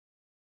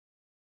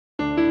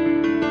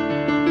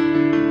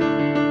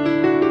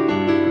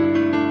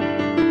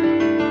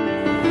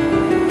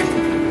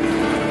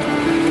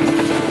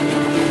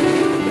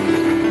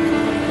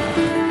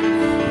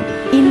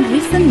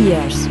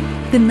years,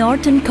 the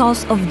northern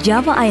coast of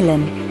Java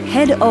Island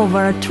had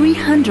over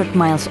 300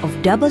 miles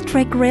of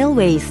double-track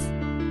railways,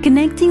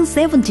 connecting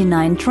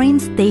 79 train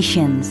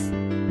stations.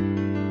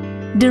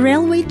 The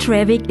railway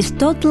traffic is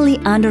totally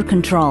under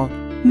control,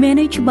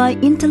 managed by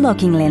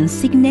interlocking lane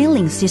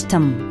signaling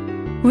system.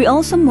 We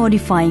also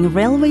modifying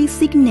railway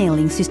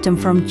signaling system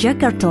from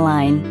Jakarta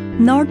Line,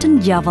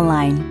 Northern Java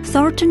Line,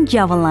 Southern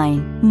Java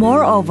Line,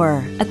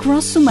 moreover,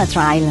 across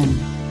Sumatra Island.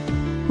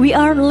 We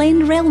are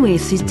Len Railway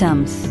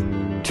Systems,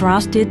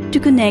 trusted to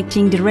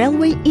connecting the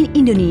railway in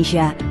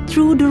Indonesia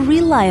through the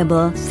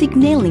reliable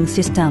signaling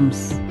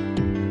systems.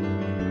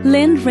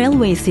 Len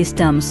Railway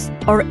Systems,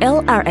 or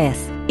LRS,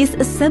 is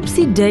a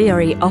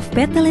subsidiary of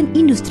PT Len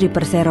Industri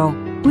Persero,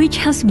 which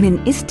has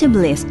been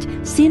established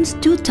since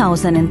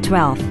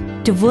 2012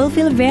 to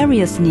fulfill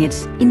various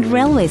needs in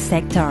railway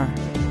sector.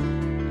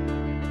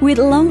 With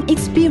long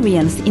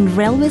experience in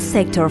railway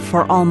sector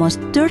for almost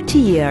 30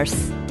 years,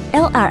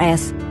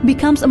 LRS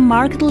becomes a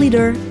market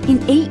leader in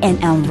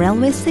A&M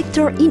railway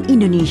sector in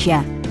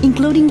Indonesia,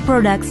 including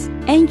products,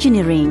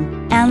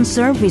 engineering, and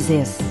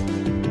services.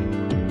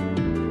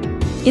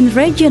 In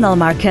regional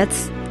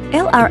markets,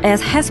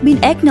 LRS has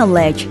been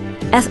acknowledged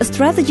as a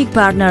strategic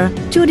partner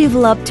to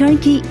develop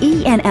turnkey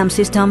E&M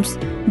systems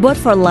both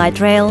for light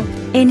rail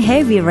and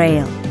heavy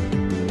rail.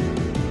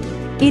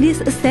 It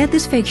is a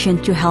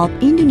satisfaction to help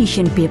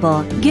Indonesian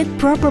people get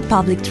proper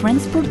public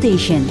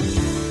transportation.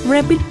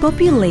 Rapid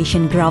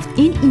population growth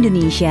in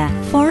Indonesia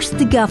forced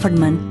the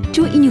government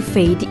to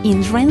innovate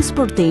in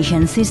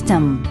transportation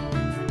system.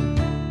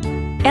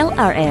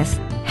 LRS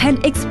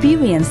had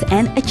experience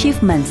and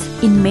achievements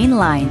in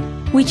mainline,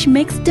 which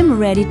makes them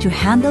ready to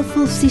handle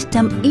full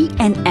system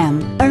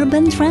E&M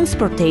urban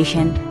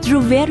transportation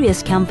through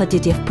various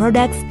competitive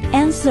products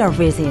and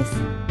services.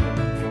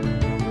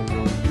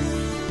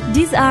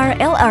 These are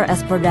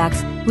LRS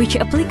products which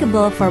are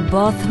applicable for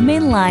both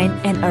mainline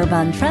and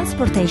urban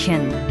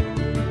transportation.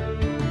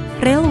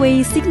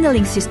 Railway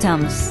signaling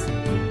systems,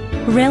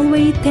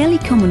 railway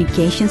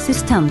telecommunication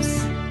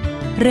systems,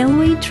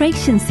 railway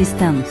traction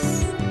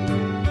systems,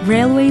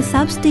 railway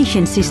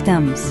substation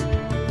systems,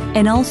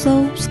 and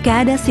also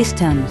SCADA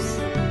systems.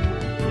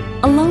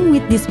 Along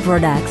with these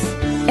products,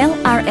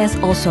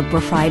 LRS also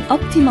provide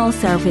optimal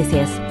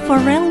services for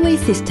railway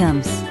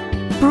systems.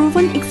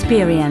 Proven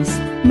experience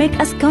make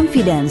us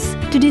confident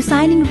to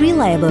designing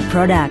reliable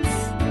products.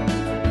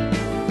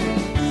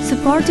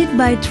 Supported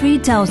by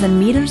 3,000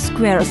 meters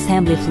square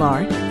assembly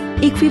floor,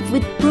 equipped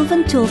with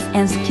proven tools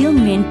and skilled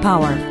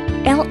manpower,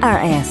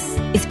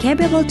 LRS is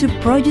capable to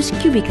produce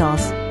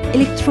cubicles,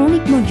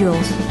 electronic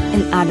modules,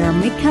 and other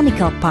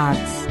mechanical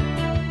parts.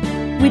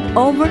 With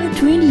over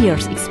 20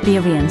 years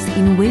experience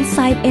in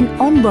wayside and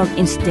onboard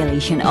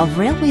installation of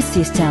railway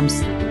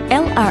systems,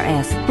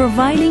 LRS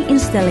providing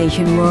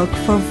installation work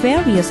for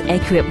various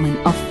equipment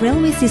of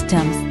railway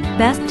systems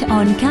based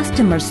on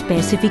customer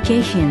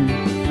specification.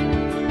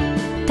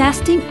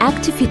 Testing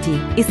activity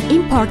is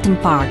important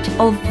part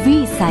of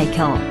V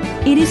cycle.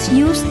 It is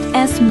used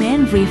as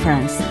main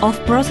reference of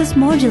process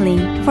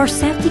modeling for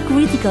safety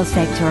critical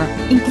sector,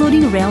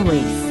 including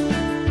railways.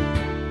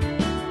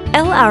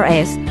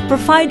 LRS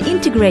provide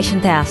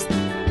integration tests,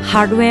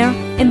 hardware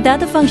and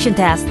data function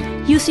tests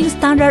using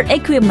standard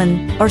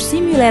equipment or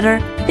simulator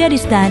that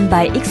is done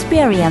by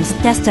experienced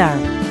tester.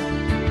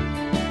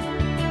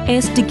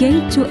 As the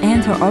gate to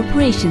enter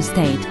operation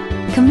state,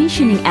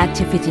 commissioning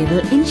activity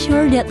will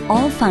ensure that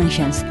all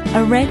functions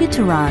are ready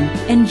to run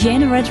and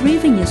generate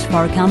revenues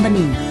for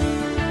company.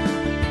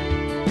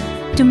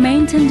 To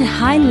maintain the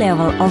high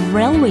level of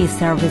railway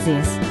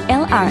services,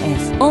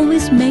 LRS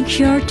always makes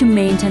sure to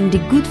maintain the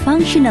good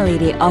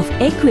functionality of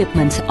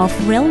equipment of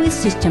railway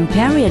system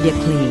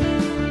periodically.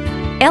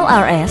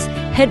 LRS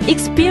had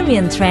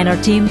experienced trainer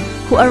team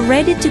who are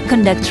ready to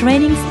conduct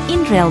trainings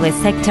in railway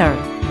sector.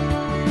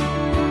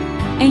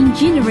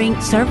 Engineering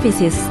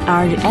services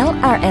are the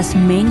LRS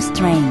main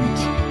strength.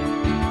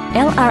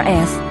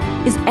 LRS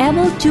is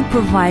able to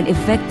provide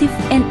effective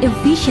and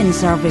efficient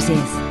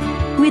services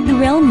with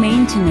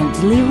well-maintained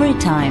delivery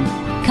time,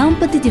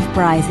 competitive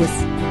prices,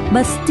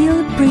 but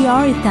still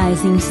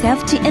prioritizing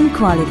safety and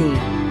quality.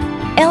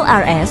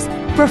 LRS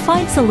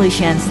provides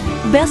solutions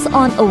based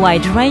on a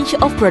wide range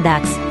of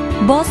products,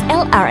 both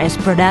LRS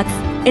products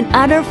and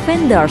other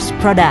vendors'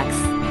 products.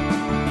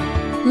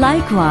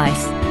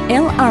 Likewise,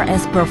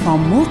 LRS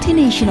perform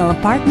multinational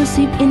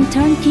partnership in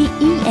turnkey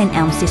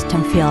E&M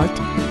system field,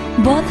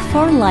 both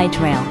for light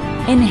rail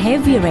and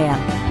heavy rail.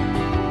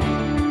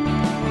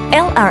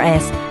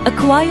 LRS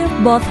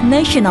acquired both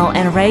national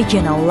and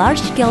regional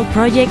large-scale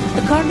projects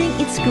according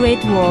its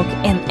great work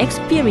and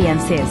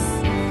experiences.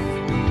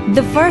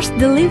 The first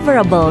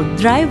deliverable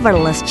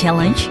driverless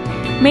challenge,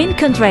 main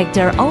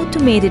contractor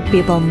automated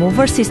people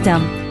mover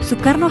system,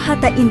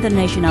 Soekarno-Hatta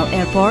International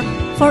Airport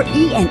for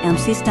E&M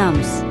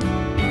systems.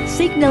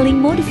 Signaling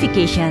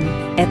modification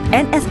at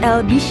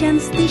NSL Bishan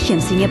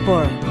Station,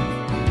 Singapore.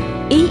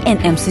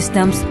 E&M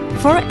systems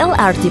for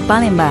LRT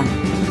Palembang.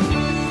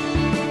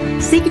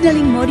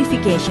 Signaling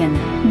modification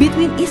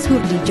between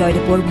Ishurdi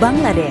Joydapur,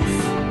 Bangladesh.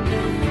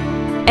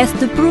 As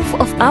the proof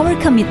of our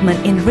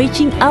commitment in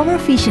reaching our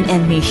vision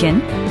and mission,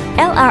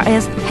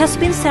 LRS has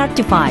been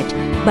certified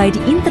by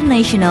the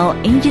International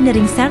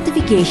Engineering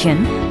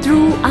Certification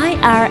through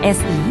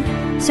IRSE,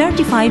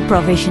 Certified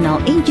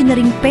Professional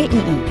Engineering PII,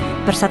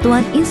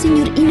 Persatuan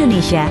Insinyur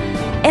Indonesia,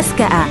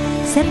 SKA,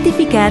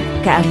 Sertifikat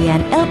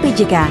Keahlian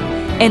LPJK,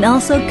 and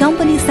also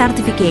company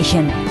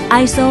certification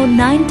ISO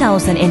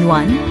 9001,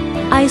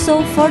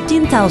 ISO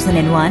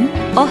 14001,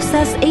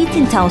 OHSAS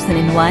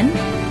 18001,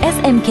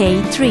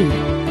 SMK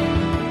 3.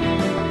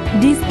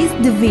 This is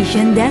the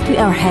vision that we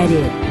are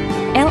headed.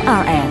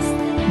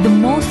 LRS, the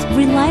most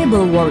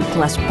reliable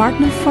world-class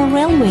partner for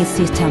railway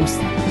systems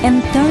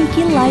and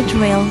turnkey light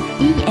rail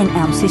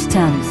E&M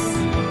systems.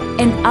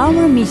 And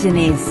our mission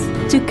is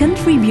to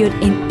contribute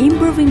in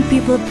improving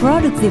people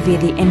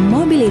productivity and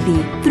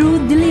mobility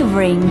through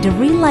delivering the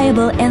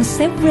reliable and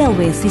safe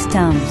railway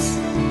systems.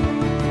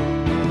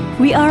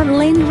 We are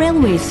Len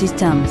Railway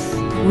Systems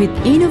with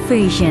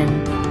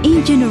innovation,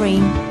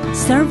 engineering,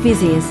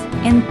 services,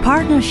 and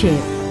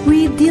partnership.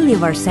 We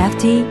deliver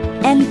safety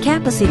and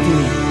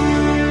capacity.